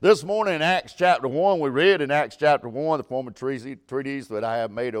This morning in Acts chapter 1, we read in Acts chapter 1, the former treatise that I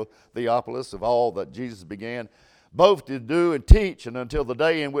have made of Theophilus of all that Jesus began, both to do and teach, and until the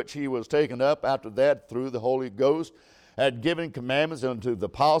day in which he was taken up. After that, through the Holy Ghost, had given commandments unto the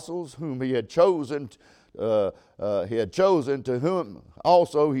apostles whom he had chosen, to whom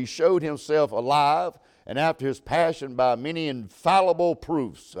also he showed himself alive, and after his passion by many infallible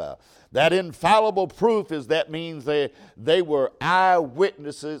proofs. That infallible proof is that means they were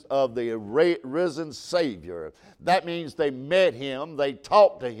eyewitnesses of the risen Savior. That means they met him, they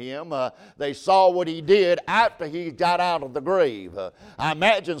talked to him, they saw what he did after he got out of the grave. I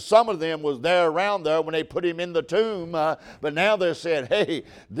imagine some of them was there around there when they put him in the tomb, but now they're saying, hey,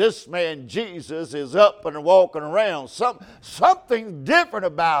 this man Jesus is up and walking around. Something's different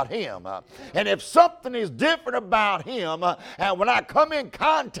about him. And if something is different about him, and when I come in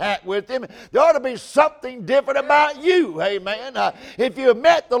contact with him, there ought to be something different about you. Amen. If you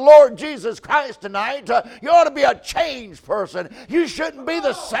met the Lord Jesus Christ tonight, you ought to be a changed person. You shouldn't be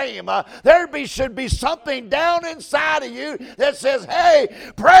the same. Should be something down inside of you that says, hey,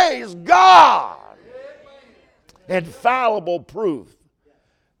 praise God. Infallible proof,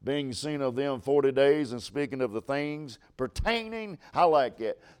 being seen of them 40 days, and speaking of the things pertaining, I like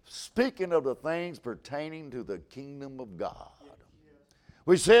it, speaking of the things pertaining to the kingdom of God.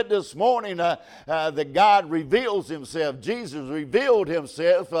 We said this morning that God reveals himself. Jesus revealed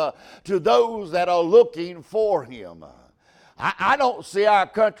himself to those that are looking for him. I don't see our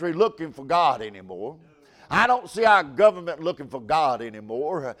country looking for God anymore. I don't see our government looking for God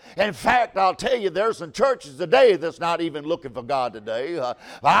anymore. In fact, I'll tell you, there's some churches today that's not even looking for God today.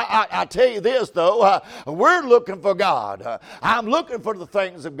 I tell you this, though, we're looking for God. I'm looking for the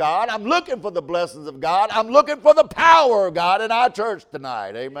things of God. I'm looking for the blessings of God. I'm looking for the power of God in our church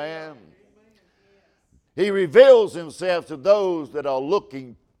tonight. Amen. He reveals himself to those that are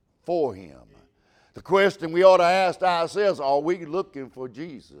looking for him. The question we ought to ask ourselves, are we looking for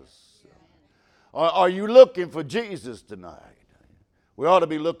Jesus? Are you looking for Jesus tonight? We ought to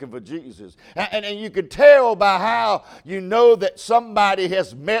be looking for Jesus. And you can tell by how you know that somebody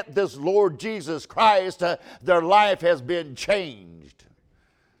has met this Lord Jesus Christ, their life has been changed.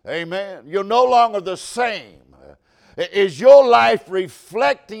 Amen. You're no longer the same. Is your life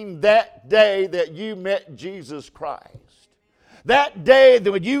reflecting that day that you met Jesus Christ? That day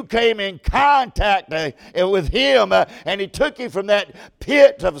that when you came in contact with him and he took you from that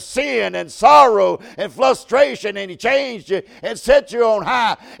pit of sin and sorrow and frustration, and he changed you and set you on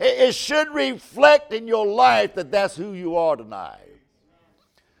high, it should reflect in your life that that's who you are tonight.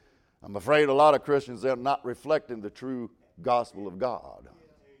 I'm afraid a lot of Christians are not reflecting the true gospel of God.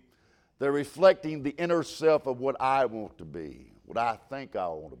 They're reflecting the inner self of what I want to be, what I think I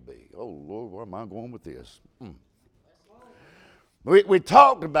want to be. Oh, Lord, where am I going with this? We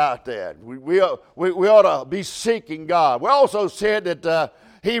talked about that. We ought to be seeking God. We also said that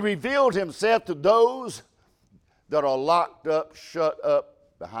he revealed himself to those that are locked up, shut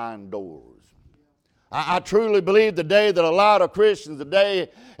up behind doors. I truly believe today that a lot of Christians today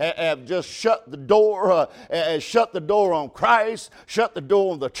have just shut the door on Christ, shut the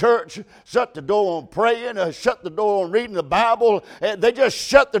door on the church, shut the door on praying, shut the door on reading the Bible. They just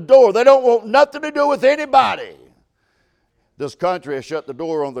shut the door. They don't want nothing to do with anybody. This country has shut the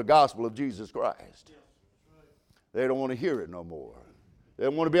door on the gospel of Jesus Christ. They don't want to hear it no more. They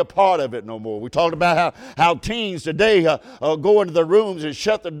don't want to be a part of it no more. We talked about how teens today go into the rooms and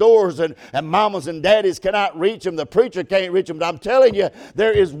shut the doors, and mamas and daddies cannot reach them. The preacher can't reach them. But I'm telling you,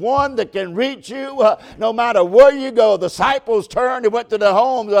 there is one that can reach you no matter where you go. The disciples turned and went to the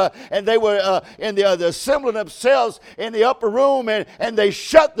homes, and they were assembling themselves in the upper room, and they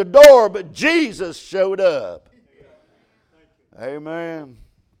shut the door, but Jesus showed up. Amen.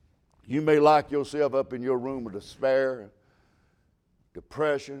 You may lock yourself up in your room of despair,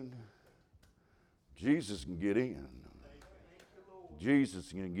 depression. Jesus can get in.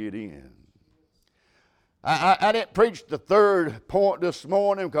 Jesus can get in. I didn't preach the third point this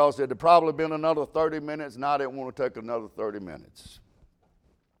morning because it had probably been another 30 minutes, and I didn't want to take another 30 minutes.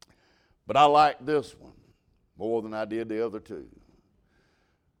 But I like this one more than I did the other two.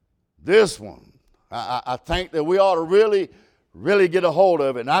 This one, I think that we ought to really get a hold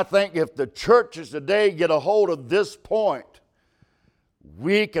of it. And I think if the churches today get a hold of this point,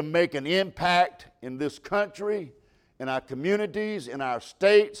 we can make an impact in this country, in our communities, in our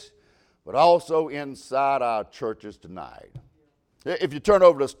states, but also inside our churches tonight. If you turn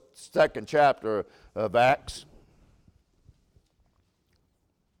over to the second chapter of Acts.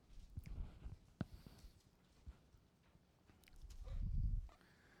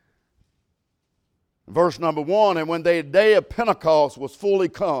 Verse number 1, and when the day of Pentecost was fully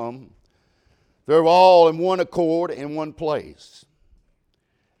come, they were all in one accord in one place.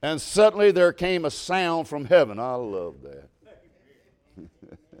 And suddenly there came a sound from heaven. I love that.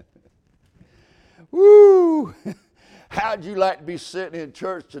 Woo! How'd you like to be sitting in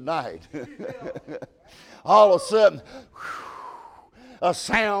church tonight? All of a sudden, a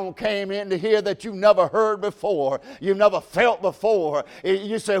sound came into here that you never heard before, you never felt before.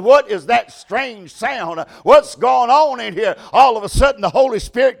 You say, what is that strange sound? What's going on in here? All of a sudden the Holy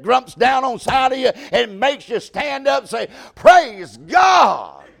Spirit grumps down on side of you and makes you stand up and say, praise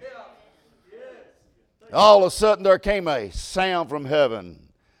God. All of a sudden there came a sound from heaven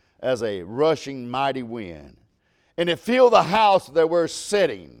as a rushing mighty wind, and it filled the house that they were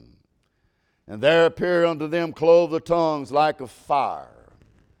sitting. And there appeared unto them cloven tongues like of fire,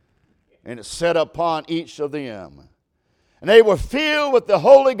 and it set upon each of them. And they were filled with the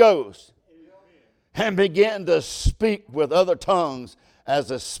Holy Ghost, and began to speak with other tongues as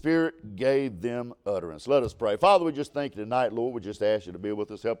the Spirit gave them utterance. Let us pray. Father, we just thank you tonight, Lord. We just ask you to be with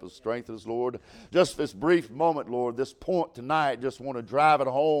us, help us, strengthen us, Lord. Just this brief moment, Lord, this point tonight, just want to drive it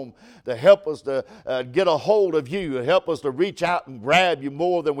home to help us to get a hold of you, help us to reach out and grab you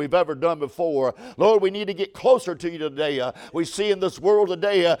more than we've ever done before. Lord, we need to get closer to you today. We see in this world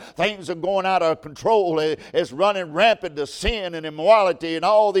today, things are going out of control. It's running rampant to sin and immorality, and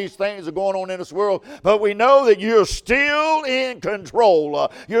all these things are going on in this world. But we know that you're still in control.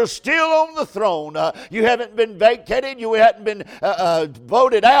 You're still on the throne. You haven't been vacated. You haven't been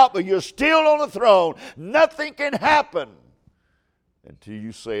voted out, but you're still on the throne. Nothing can happen until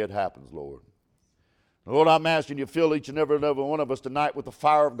you say it happens, Lord. Lord, I'm asking you to fill each and every one of us tonight with the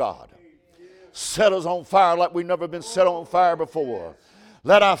fire of God. Set us on fire like we've never been set on fire before.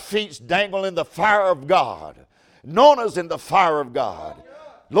 Let our feet dangle in the fire of God. Known us in the fire of God.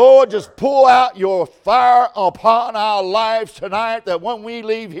 Lord, just pour out your fire upon our lives tonight, that when we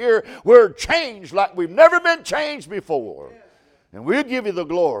leave here, we're changed like we've never been changed before. And we'll give you the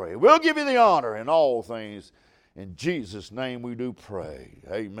glory. We'll give you the honor in all things. In Jesus' name we do pray.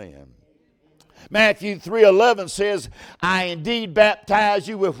 Amen. Matthew 3:11 says, I indeed baptize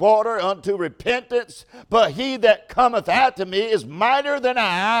you with water unto repentance, but he that cometh after me is mightier than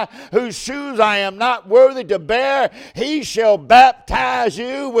I, whose shoes I am not worthy to bear. He shall baptize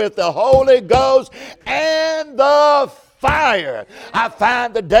you with the Holy Ghost and the fire. I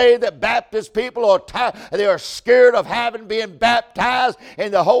find the day that Baptist people they are scared of being baptized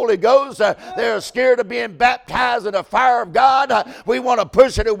in the Holy Ghost. They're scared of being baptized in the fire of God. We want to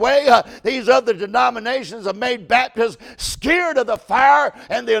push it away. These other denominations have made Baptists scared of the fire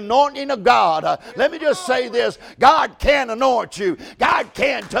and the anointing of God. Let me just say this. God can anoint you. God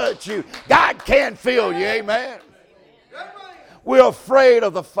can touch you. God can fill you. Amen. We're afraid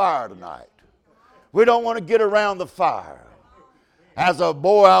of the fire tonight. We don't want to get around the fire. As a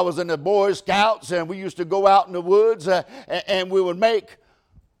boy, I was in the Boy Scouts, and we used to go out in the woods, and we would make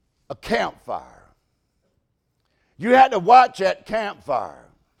a campfire. You had to watch that campfire.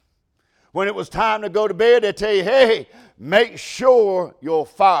 When it was time to go to bed, they'd tell you, hey, make sure your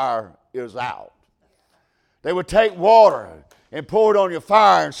fire is out. They would take water and pour it on your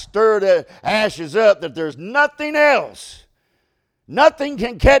fire and stir the ashes up, that there's nothing else. Nothing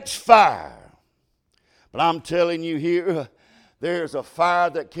can catch fire. But I'm telling you here, there's a fire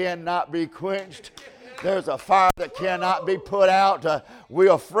that cannot be quenched. There's a fire that cannot be put out.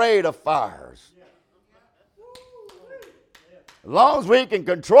 We're afraid of fires. As long as we can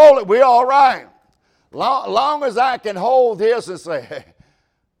control it, we're all right. Long as I can hold this and say, hey,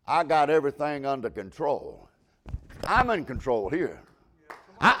 I got everything under control. I'm in control here.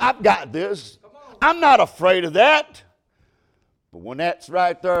 I've got this. I'm not afraid of that. But when that's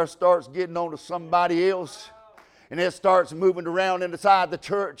right there starts getting on to somebody else, and it starts moving around inside the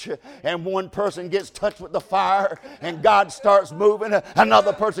church, and one person gets touched with the fire, and God starts moving,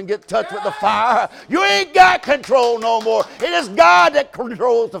 another person gets touched with the fire, you ain't got control no more. It is God that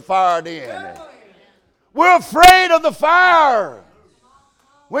controls the fire then. We're afraid of the fire.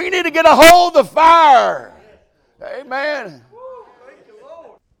 We need to get a hold of the fire. Amen.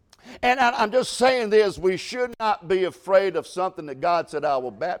 And I'm just saying this, we should not be afraid of something that God said, I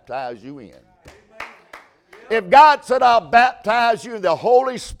will baptize you in. If God said, I'll baptize you in the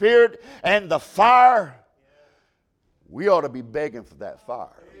Holy Spirit and the fire, we ought to be begging for that fire.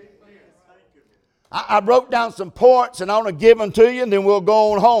 I wrote down some points, and I want to give them to you, and then we'll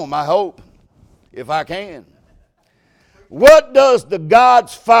go on home, I hope, if I can. What does the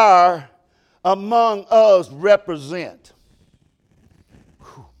God's fire among us represent?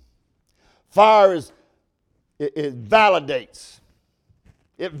 Fire it validates.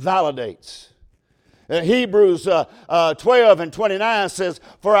 It validates. Hebrews 12 and 29 says,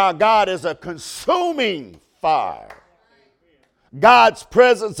 for our God is a consuming fire. God's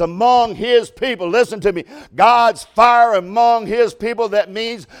presence among his people. Listen to me. God's fire among his people. That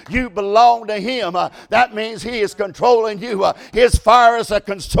means you belong to him. That means he is controlling you. His fire is a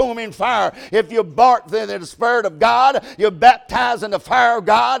consuming fire. If you're born in the Spirit of God, you're baptized in the fire of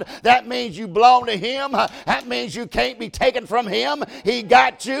God. That means you belong to him. That means you can't be taken from him. He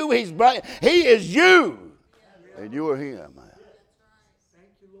got you. He is you. And you are him.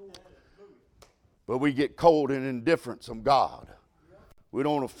 But we get cold and indifference from God. We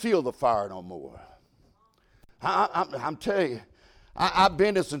don't want to feel the fire no more. I'm telling you, I've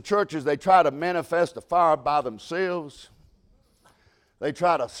been to some churches, they try to manifest the fire by themselves. They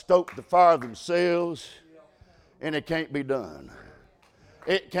try to stoke the fire themselves, and it can't be done.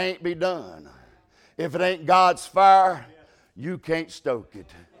 It can't be done. If it ain't God's fire, you can't stoke it.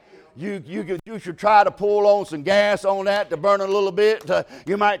 You should try to pull on some gas on that to burn a little bit.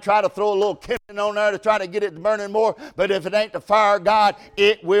 You might try to throw a little kindling on there to try to get it burning more. But if it ain't the fire of God,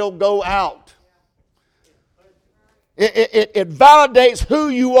 it will go out. It validates who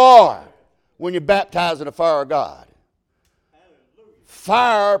you are when you're baptized in the fire of God.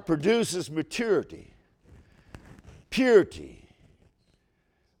 Fire produces maturity, purity.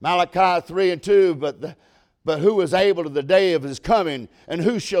 Malachi 3 and 2, but who is able to the day of his coming, and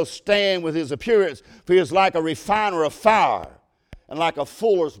who shall stand with his appearance? For he is like a refiner of fire, and like a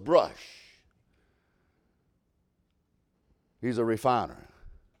fuller's brush. He's a refiner.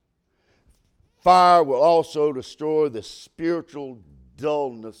 Fire will also destroy the spiritual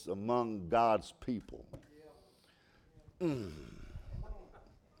dullness among God's people.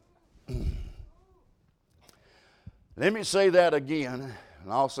 Let me say that again.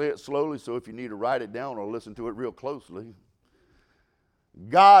 And I'll say it slowly, so if you need to write it down or listen to it real closely.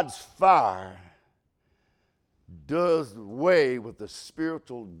 God's fire does away with the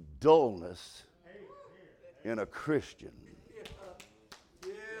spiritual dullness in a Christian.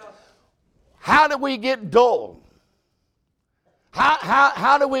 How do we get dull?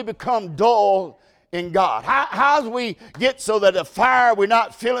 How do we become dull in God? How do we get so that the fire, we're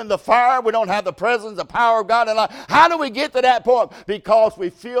not feeling the fire, we don't have the presence, the power of God in life? How do we get to that point? Because we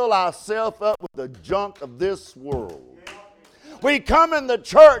fill ourselves up with the junk of this world. We come in the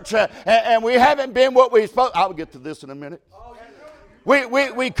church and we haven't been what we're supposed to. I'll get to this in a minute.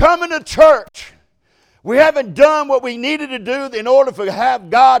 We come into church. We haven't done what we needed to do in order to have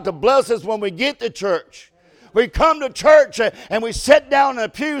God to bless us when we get to church. We come to church and we sit down in the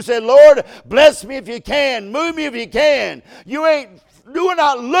pew and say, Lord, bless me if you can. Move me if you can. You're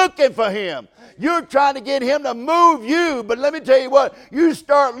not looking for him. You're trying to get him to move you. But let me tell you what, you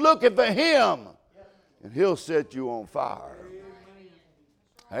start looking for him and he'll set you on fire.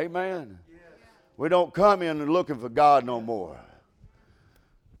 Amen. We don't come in looking for God no more.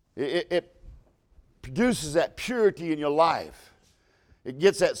 It produces that purity in your life. It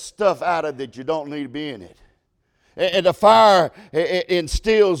gets that stuff out of it that you don't need to be in it. And the fire, it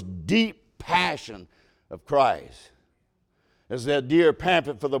instills deep passion of Christ. As that deer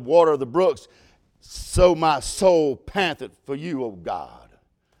panteth for the water of the brooks, so my soul panteth for you, O God.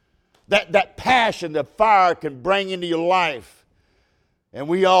 That passion, the fire can bring into your life. And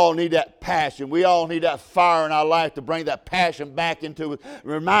we all need that passion. We all need that fire in our life to bring that passion back into it,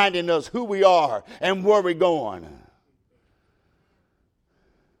 reminding us who we are and where we're going.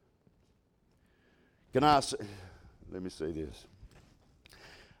 Let me say this.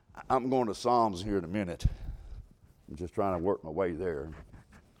 I'm going to Psalms here in a minute. I'm just trying to work my way there.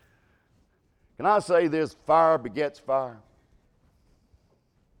 Can I say this? Fire begets fire.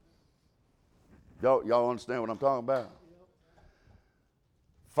 Y'all understand what I'm talking about?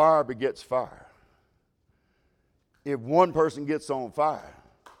 Fire begets fire. If one person gets on fire,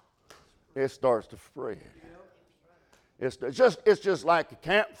 it starts to spread. It's just like a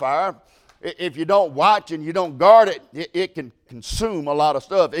campfire. If you don't watch and you don't guard it, it can consume a lot of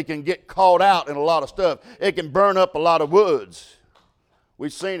stuff. It can get caught out in a lot of stuff. It can burn up a lot of woods.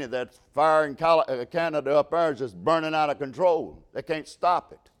 We've seen it. That fire in Canada up there is just burning out of control. They can't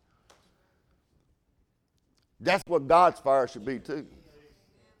stop it. That's what God's fire should be too.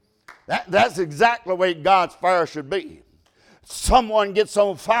 That's exactly the way God's fire should be. Someone gets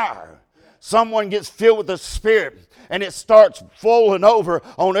on fire. Someone gets filled with the Spirit, and it starts flowing over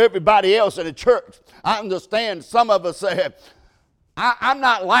on everybody else in the church. I understand some of us say, I'm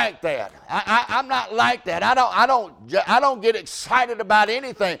not like that. I'm not like that. I don't get excited about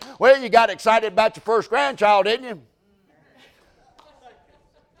anything. Well, you got excited about your first grandchild, didn't you?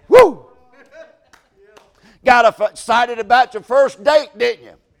 Woo! Got excited about your first date, didn't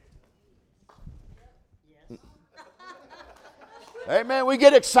you? Amen. We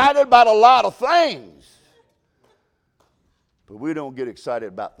get excited about a lot of things, but we don't get excited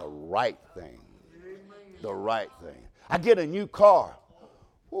about the right thing. The right thing. I get a new car.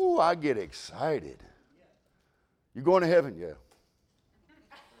 Ooh, I get excited. You going to heaven? Yeah.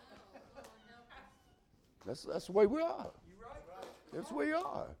 That's the way we are. Yes, we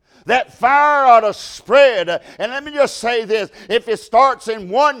are. That fire ought to spread. And let me just say this. If it starts in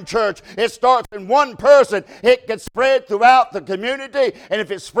one church, it starts in one person, it can spread throughout the community. And if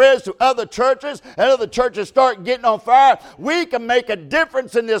it spreads to other churches, and other churches start getting on fire, we can make a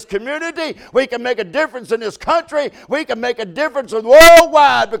difference in this community. We can make a difference in this country. We can make a difference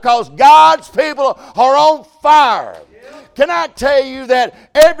worldwide because God's people are on fire. Can I tell you that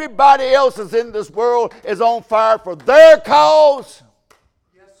everybody else is in this world is on fire for their cause?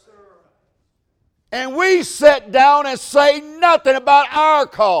 Yes, sir. And we sit down and say nothing about our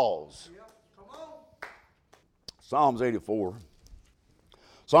cause. Yep. Come on. Psalms 84.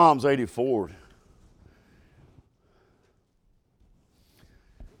 Psalms 84.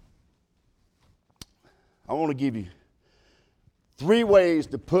 I want to give you 3 ways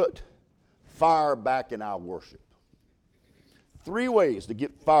to put fire back in our worship. 3 ways to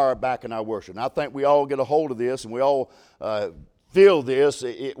get fire back in our worship. And I think we all get a hold of this and we all feel this.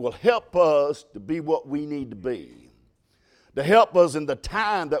 It will help us to be what we need to be. To help us in the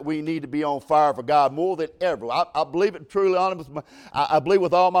time that we need to be on fire for God more than ever. I believe it truly, honestly. I believe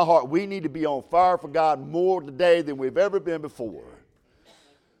with all my heart we need to be on fire for God more today than we've ever been before.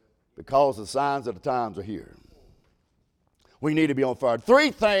 Because the signs of the times are here. We need to be on fire.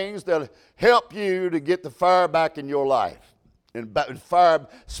 3 things that help you to get the fire back in your life. And fire,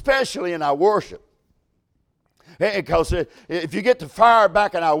 especially in our worship. Because if you get the fire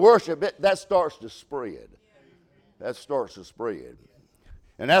back in our worship, that starts to spread. That starts to spread.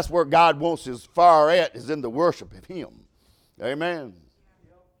 And that's where God wants his fire at, is in the worship of him. Amen.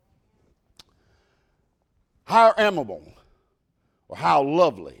 How amiable or how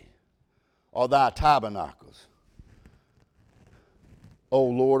lovely are thy tabernacles, O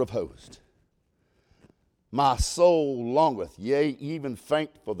Lord of hosts. My soul longeth, yea, even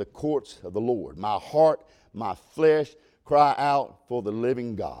faint for the courts of the Lord. My heart, my flesh cry out for the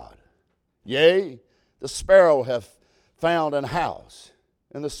living God. Yea, the sparrow hath found an house,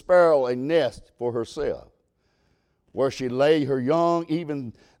 and the sparrow a nest for herself, where she lay her young,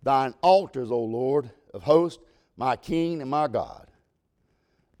 even thine altars, O Lord of hosts, my King and my God.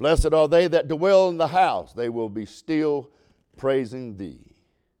 Blessed are they that dwell in the house, they will be still praising thee.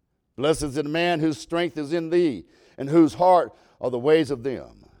 Blessed is the man whose strength is in thee, and whose heart are the ways of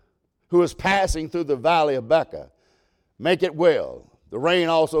them, who is passing through the valley of Baca. Make it well. The rain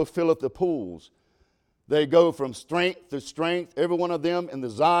also filleth the pools. They go from strength to strength. Every one of them in the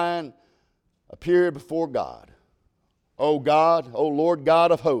Zion appeared before God. O God, O Lord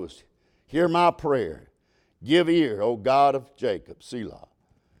God of hosts, hear my prayer. Give ear, O God of Jacob, Selah.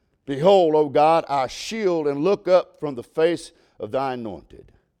 Behold, O God, I shield and look up from the face of thy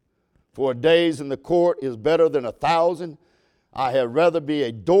anointed. For days in the court is better than 1,000. I had rather be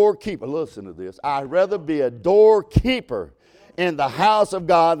a doorkeeper. Listen to this. I'd rather be a doorkeeper in the house of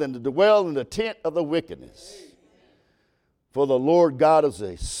God than to dwell in the tent of the wickedness. For the Lord God is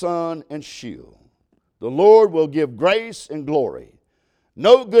a sun and shield. The Lord will give grace and glory.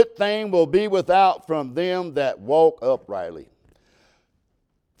 No good thing will be without from them that walk uprightly.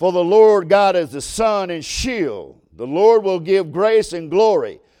 For the Lord God is the sun and shield. The Lord will give grace and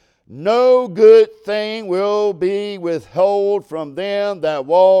glory. No good thing will be withheld from them that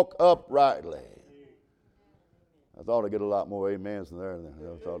walk uprightly. I thought I'd get a lot more amens than there than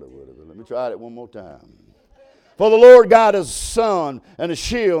I thought it would have. Let me try it one more time. For the Lord God is a sun and a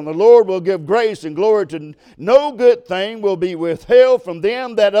shield, and the Lord will give grace and glory to no good thing will be withheld from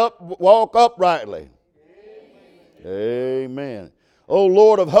them that walk uprightly. Amen. O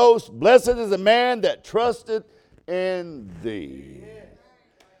Lord of hosts, blessed is the man that trusteth in thee.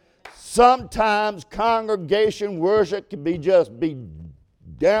 Sometimes congregation worship can be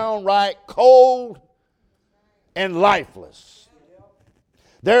downright cold and lifeless.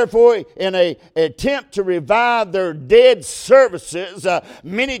 Therefore, in an attempt to revive their dead services,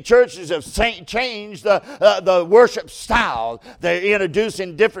 many churches have changed the worship style. They're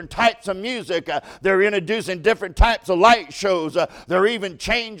introducing different types of music. They're introducing different types of light shows. They're even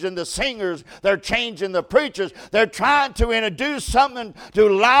changing the singers. They're changing the preachers. They're trying to introduce something to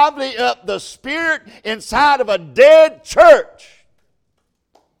lively up the spirit inside of a dead church.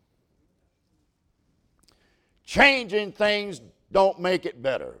 Changing things don't make it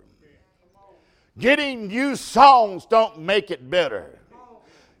better. Getting new songs don't make it better.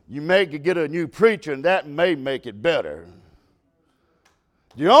 You may get a new preacher and that may make it better.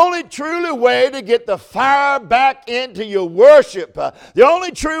 The only truly way to get the fire back into your worship, the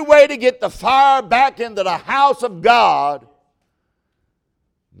only true way to get the fire back into the house of God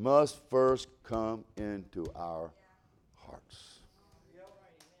must first come into our hearts.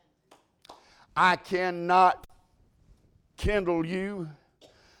 I cannot kindle you.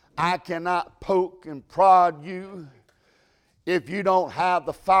 I cannot poke and prod you if you don't have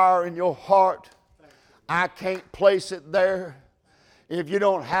the fire in your heart. I can't place it there. If you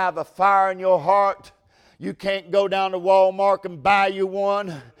don't have a fire in your heart, you can't go down to Walmart and buy you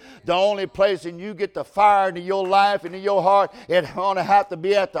one. The only place that you get the fire into your life and in your heart, it's going to have to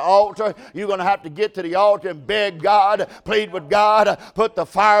be at the altar. You're going to have to get to the altar and beg God, plead with God, put the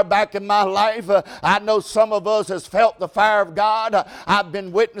fire back in my life. I know some of us has felt the fire of God. I've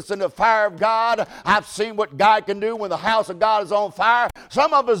been witnessing the fire of God. I've seen what God can do when the house of God is on fire.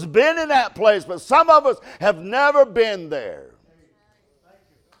 Some of us have been in that place, but some of us have never been there.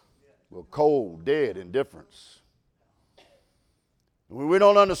 We're cold, dead, indifference. When we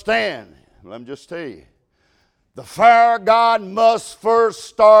don't understand, let me just tell you, the fire of God must first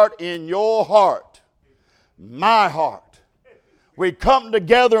start in your heart, my heart. We come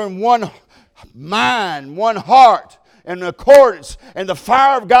together in one mind, one heart, in accordance, and the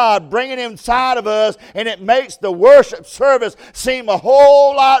fire of God bringing inside of us, and it makes the worship service seem a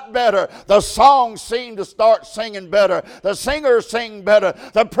whole lot better. The songs seem to start singing better. The singers sing better.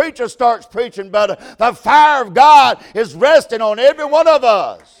 The preacher starts preaching better. The fire of God is resting on every one of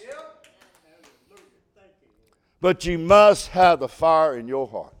us. But you must have the fire in your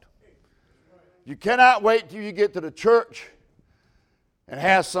heart. You cannot wait till you get to the church and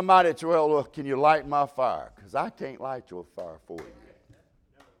have somebody say, well, look, can you light my fire? Because I can't light your fire for you.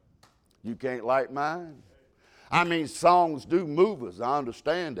 You can't light mine. I mean, songs do move us. I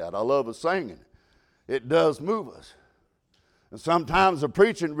understand that. I love us singing. It does move us. And sometimes the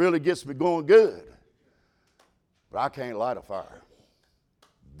preaching really gets me going good. But I can't light a fire.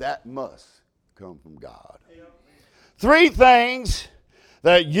 That must come from God. 3 things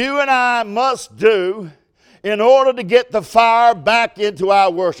that you and I must do in order to get the fire back into our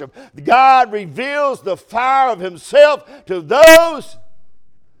worship. God reveals the fire of himself to those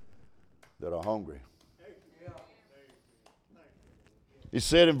that are hungry. He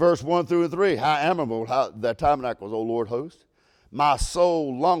said in verse 1 through 3, how admirable thy tabernacles, O Lord host. My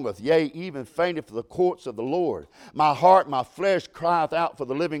soul longeth, yea, even fainteth for the courts of the Lord. My heart, my flesh crieth out for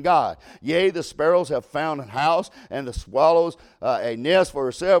the living God. Yea, the sparrows have found a house, and the swallows a nest for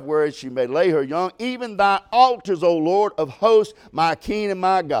herself, wherein she may lay her young. Even thy altars, O Lord of hosts, my King and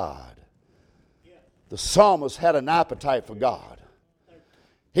my God. The psalmist had an appetite for God.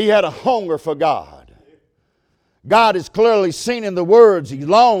 He had a hunger for God. God is clearly seen in the words. He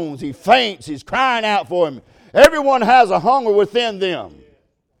longs, he faints, he's crying out for him. Everyone has a hunger within them.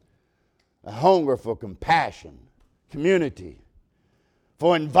 A hunger for compassion, community,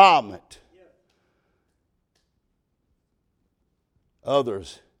 for involvement.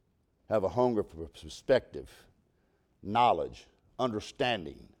 Others have a hunger for perspective, knowledge,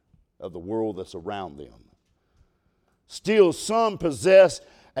 understanding of the world that's around them. Still, some possess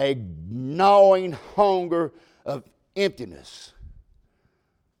a gnawing hunger of emptiness,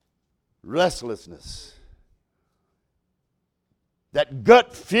 restlessness, that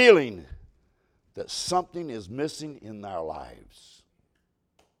gut feeling that something is missing in our lives.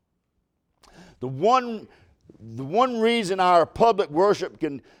 The one reason our public worship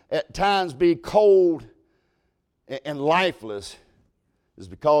can at times be cold and lifeless is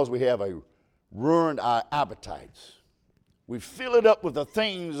because we have ruined our appetites. We fill it up with the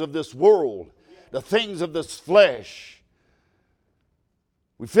things of this world, the things of this flesh.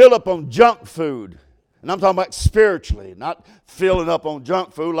 We fill up on junk food. And I'm talking about spiritually, not filling up on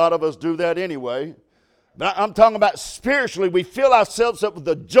junk food. A lot of us do that anyway. But I'm talking about spiritually. We fill ourselves up with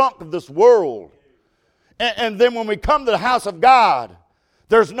the junk of this world. And then when we come to the house of God,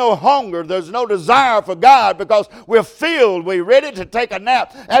 there's no hunger, there's no desire for God because we're filled, we're ready to take a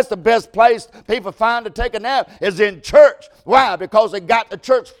nap. That's the best place people find to take a nap is in church. Why? Because they got the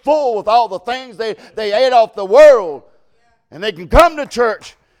church full with all the things they ate off the world. And they can come to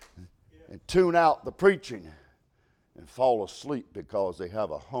church and tune out the preaching and fall asleep because they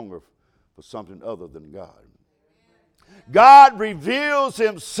have a hunger for something other than God. God reveals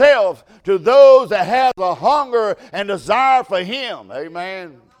himself to those that have a hunger and desire for him.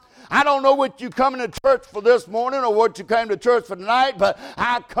 Amen. I don't know what you coming to church for this morning or what you came to church for tonight, but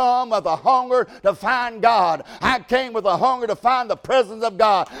I come with a hunger to find God. I came with a hunger to find the presence of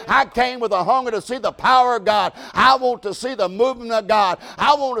God. I came with a hunger to see the power of God. I want to see the movement of God.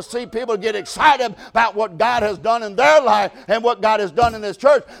 I want to see people get excited about what God has done in their life and what God has done in this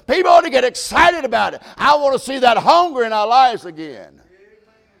church. People ought to get excited about it. I want to see that hunger in our lives again.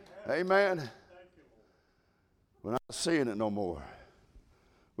 Amen. We're not seeing it no more.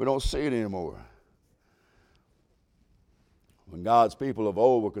 We don't see it anymore. When God's people of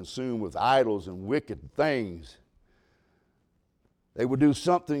old were consumed with idols and wicked things, they would do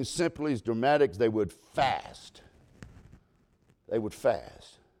something simply as dramatic as they would fast. They would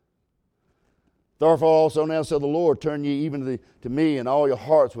fast. Therefore also now said the Lord, turn ye even to me in all your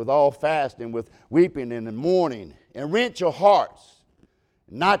hearts with all fasting, with weeping and in mourning, and rent your hearts,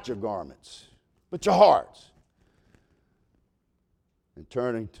 not your garments, but your hearts. And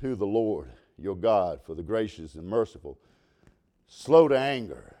turning to the Lord your God for the gracious and merciful, slow to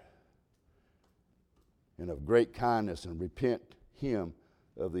anger, and of great kindness, and repent him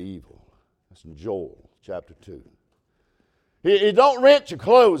of the evil. That's in Joel chapter 2. He don't rent your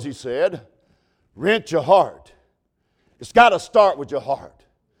clothes, he said. Rent your heart. It's got to start with your heart.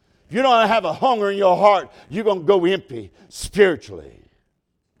 If you don't have a hunger in your heart, you're going to go empty spiritually.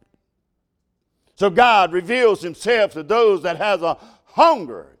 So God reveals himself to those that has a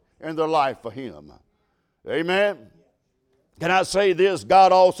hunger in their life for him. Amen. Can I say this?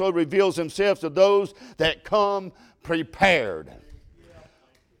 God also reveals himself to those that come prepared.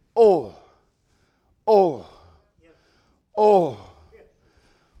 Oh,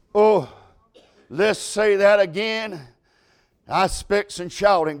 let's say that again. I expect some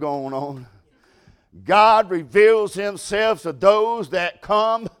shouting going on. God reveals himself to those that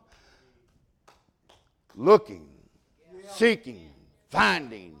come looking, seeking,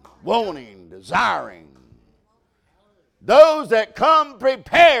 finding, wanting, desiring. Those that come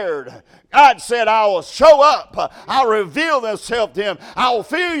prepared. God said, I will show up. I'll reveal myself to him. I will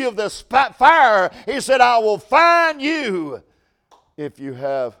fill you with this fire. He said, I will find you if you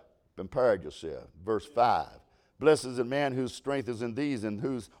have prepared yourself. Verse 5. Blessed is the man whose strength is in these, and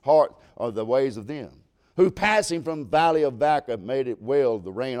whose heart are the ways of them, who passing from valley of Baca made it well.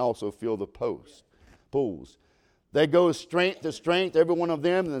 The rain also filled the pools. They go strength to strength, every one of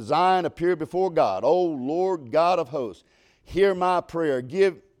them, and Zion appeared before God. O Lord God of hosts, hear my prayer.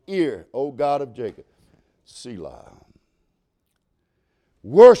 Give ear, O God of Jacob. Selah.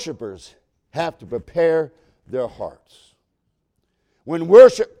 Worshippers have to prepare their hearts. When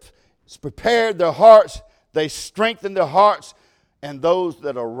worship is prepared their hearts, they strengthen their hearts and those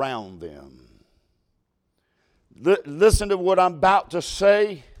that are around them. Listen to what I'm about to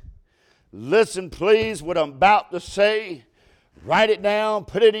say. Listen, please, what I'm about to say. Write it down.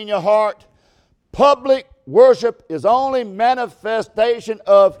 Put it in your heart. Public worship is only manifestation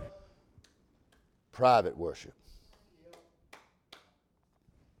of private worship.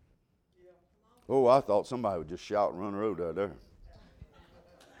 Oh, I thought somebody would just shout and run the road out there.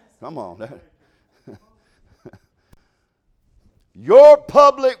 Come on. Your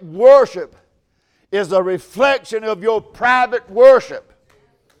public worship is a reflection of your private worship.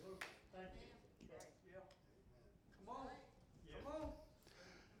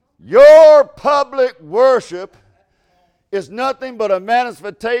 Your public worship is nothing but a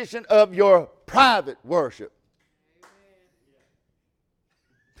manifestation of your private worship.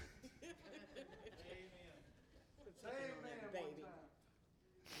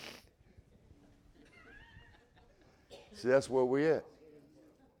 See, that's where we're at.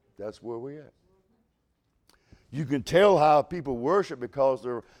 That's where we're at. You can tell how people worship because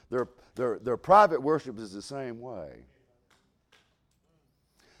their private worship is the same way.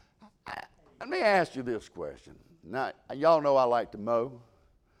 Let me ask you this question. Now, y'all know I like to mow.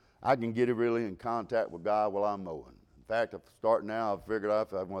 I can get really in contact with God while I'm mowing. In fact, if I start now, I've figured out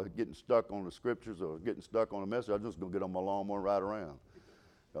if I'm getting stuck on the scriptures or getting stuck on a message, I'm just going to get on my lawnmower and ride around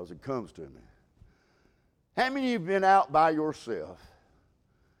because it comes to me. How many of you have been out by yourself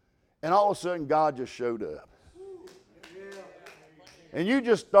and all of a sudden God just showed up? And you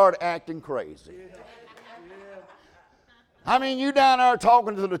just start acting crazy. I mean, you down there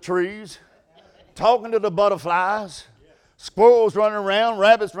talking to the trees, talking to the butterflies, squirrels running around,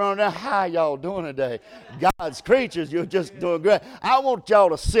 rabbits running around. How y'all doing today? God's creatures, you're just doing great. I want y'all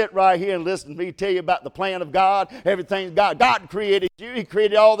to sit right here and listen to me tell you about the plan of God, everything God. God created you. He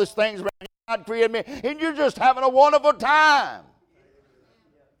created all these things around you. God created me. And you're just having a wonderful time.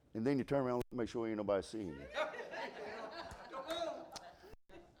 And then you turn around and make sure ain't nobody seeing you.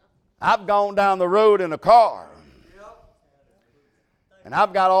 I've gone down the road in a car. And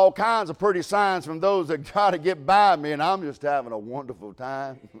I've got all kinds of pretty signs from those that try to get by me, and I'm just having a wonderful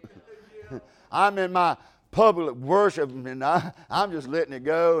time. I'm in my public worship, and I'm just letting it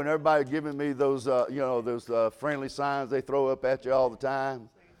go, and everybody giving me those, those friendly signs they throw up at you all the time.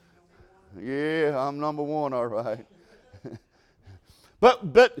 Yeah, I'm number one, all right.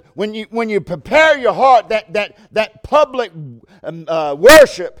 But when you prepare your heart, that public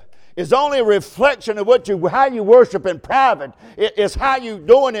worship is only a reflection of how you worship in private. It's how you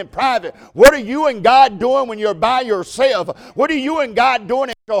doing in private. What are you and God doing when you're by yourself? What are you and God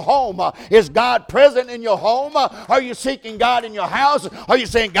doing in your home? Is God present in your home? Are you seeking God in your house? Are you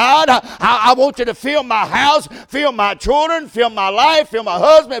saying, God, I want you to fill my house, fill my children, fill my life, fill my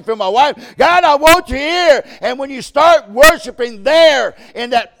husband, fill my wife. God, I want you here. And when you start worshiping there in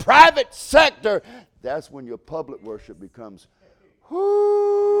that private sector, that's when your public worship becomes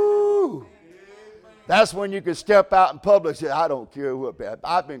whoo. That's when you can step out in public and say, I don't care what.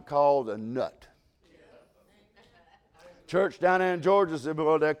 I've been called a nut. Church down there in Georgia said,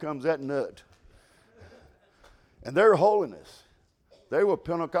 well, there comes that nut. And their holiness, they were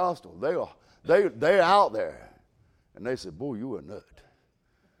Pentecostal. They're out there. And they said, boy, you a nut.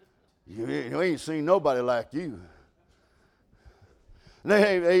 You ain't seen nobody like you. And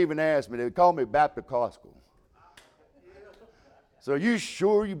they even asked me, they called me Baptist-Costal. So you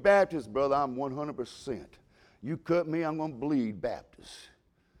sure you Baptist, brother? I'm 100%. You cut me, I'm going to bleed Baptist.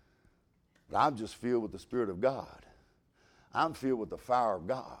 But I'm just filled with the Spirit of God. I'm filled with the fire of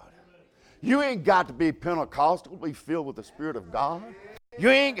God. You ain't got to be Pentecostal to be filled with the Spirit of God. You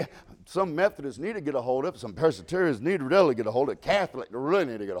ain't. Some Methodists need to get a hold of it. Some Presbyterians need to really get a hold of it. Catholics really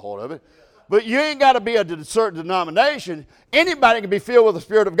need to get a hold of it. But you ain't got to be a certain denomination. Anybody can be filled with the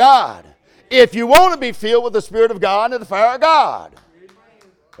Spirit of God. If you want to be filled with the Spirit of God and the fire of God.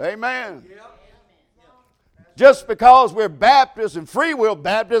 Amen. Just because we're Baptists and free will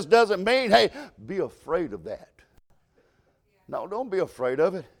Baptists doesn't mean, hey, be afraid of that. No, don't be afraid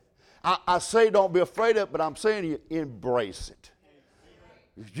of it. I say don't be afraid of it, but I'm saying you embrace it.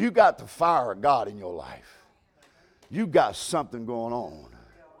 You got the fire of God in your life. You got something going on.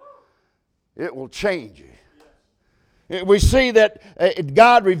 It will change you. We see that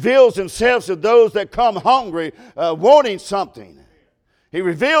God reveals himself to those that come hungry, wanting something. He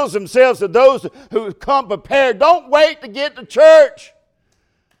reveals himself to those who come prepared. Don't wait to get to church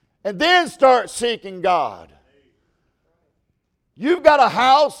and then start seeking God. You've got a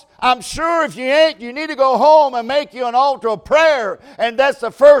house. I'm sure if you ain't, you need to go home and make you an altar of prayer. And that's the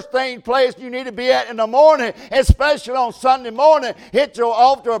first place you need to be at in the morning, especially on Sunday morning. Hit your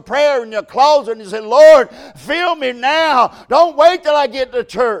altar of prayer in your closet and you say, Lord, fill me now. Don't wait till I get to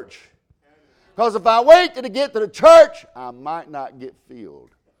church. Because if I wait till I get to the church, I might not get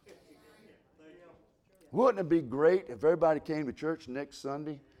filled. Wouldn't it be great if everybody came to church next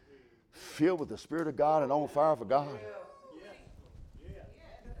Sunday filled with the Spirit of God and on fire for God?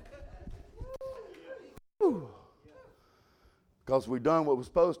 Because we've done what we're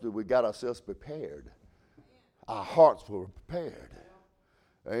supposed to do. We got ourselves prepared. Our hearts were prepared.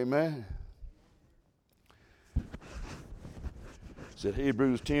 Amen. It said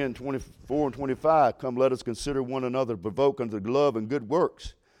Hebrews 10, 24 and 25, come let us consider one another, provoke unto love and good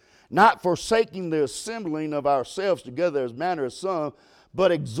works, not forsaking the assembling of ourselves together as manner of some,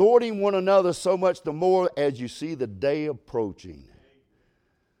 but exhorting one another so much the more as you see the day approaching.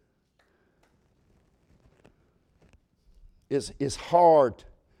 It's hard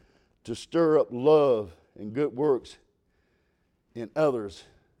to stir up love and good works in others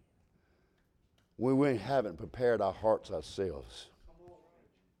when we haven't prepared our hearts ourselves.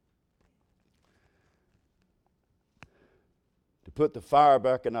 To put the fire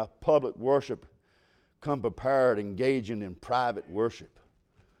back in our public worship, come prepared, engaging in private worship.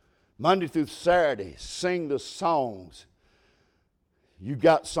 Monday through Saturday, sing the songs. You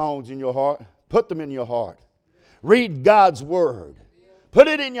got songs in your heart, put them in your heart. Read God's Word. Put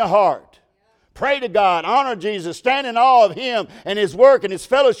it in your heart. Pray to God. Honor Jesus. Stand in awe of Him and His work and His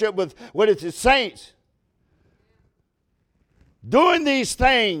fellowship with His saints. Doing these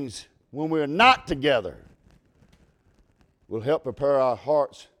things when we're not together will help prepare our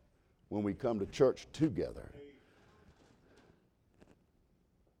hearts when we come to church together.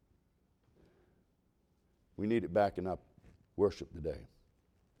 We need it back in our worship today.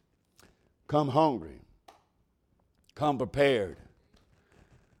 Come hungry. Come prepared.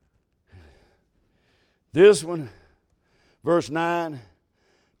 This one, verse 9,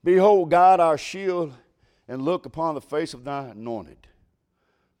 behold God our shield, and look upon the face of thy anointed.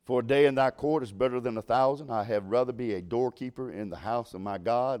 For a day in thy court is better than 1,000. I have rather be a doorkeeper in the house of my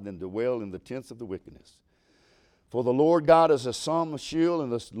God than dwell in the tents of the wickedness. For the Lord God is a sun of shield,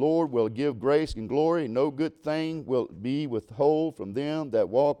 and the Lord will give grace and glory, and no good thing will be withhold from them that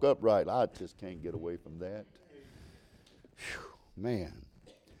walk upright. I just can't get away from that. Whew, man.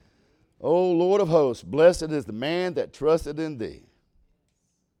 O Lord of hosts, blessed is the man that trusted in thee.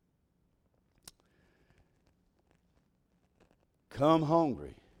 Come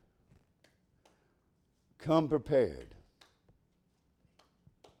hungry. Come prepared.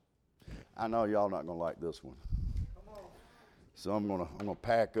 I know y'all not going to like this one. So I'm gonna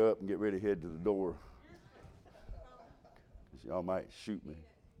pack up and get ready to head to the door. 'Cause y'all might shoot me.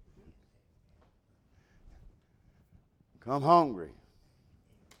 Come hungry.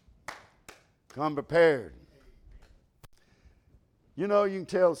 Come prepared. You know, you can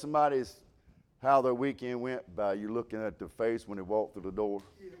tell somebody's how their weekend went by you looking at their face when they walk through the door.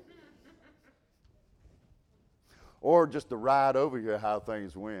 Or just the ride over here, how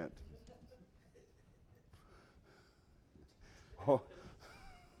things went. Oh.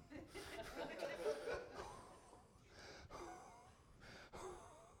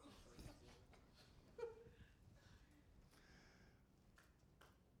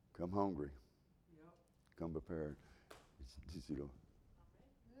 Come hungry. Yep. Come prepared.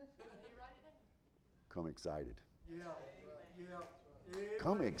 Come excited. Yeah. Yeah.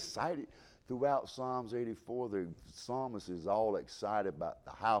 Come excited. Throughout Psalms 84, the psalmist is all excited about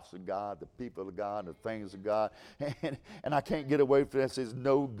the house of God, the people of God, the things of God. And I can't get away from that. It says,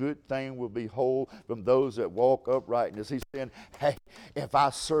 no good thing will be whole from those that walk uprightness. He's saying, hey, if I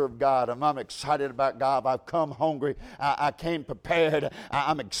serve God, and I'm excited about God, if I've come hungry, I came prepared,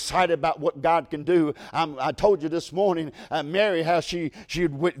 I'm excited about what God can do. I told you this morning, Mary, how she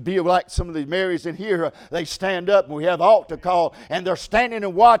would be like some of the Marys in here. They stand up and we have altar call, and they're standing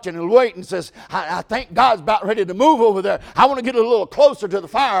and watching and waiting. Says, I think God's about ready to move over there. I want to get a little closer to the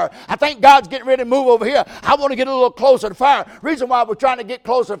fire. I think God's getting ready to move over here. I want to get a little closer to the fire. Reason why we're trying to get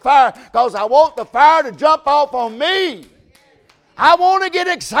closer to fire, because I want the fire to jump off on me. I want to get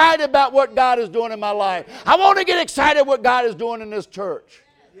excited about what God is doing in my life. I want to get excited what God is doing in this church.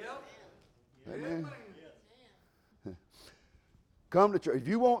 Amen. Come to church. If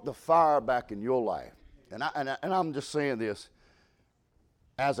you want the fire back in your life, and I'm just saying this,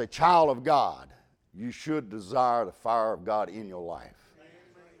 as a child of God, you should desire the fire of God in your life.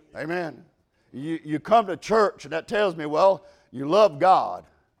 Amen. You come to church, and that tells me, well, you love God,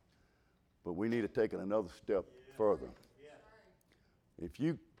 but we need to take it another step further. If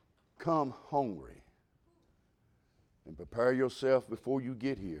you come hungry and prepare yourself before you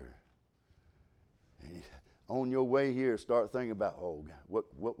get here, and on your way here, start thinking about, oh, what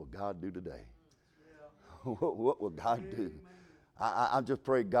will God do today? What will God do? I just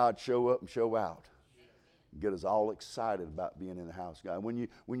pray God show up and show out. Get us all excited about being in the house of God.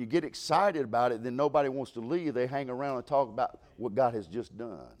 When you get excited about it, then nobody wants to leave. They hang around and talk about what God has just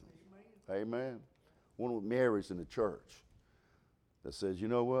done. Amen. One of Mary's in the church that says, you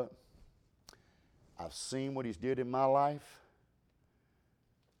know what? I've seen what he's did in my life,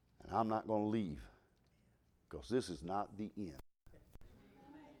 and I'm not going to leave, because this is not the end.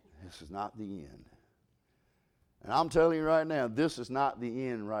 This is not the end. And I'm telling you right now, this is not the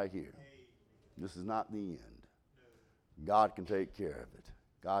end right here. This is not the end. God can take care of it.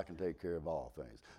 God can take care of all things.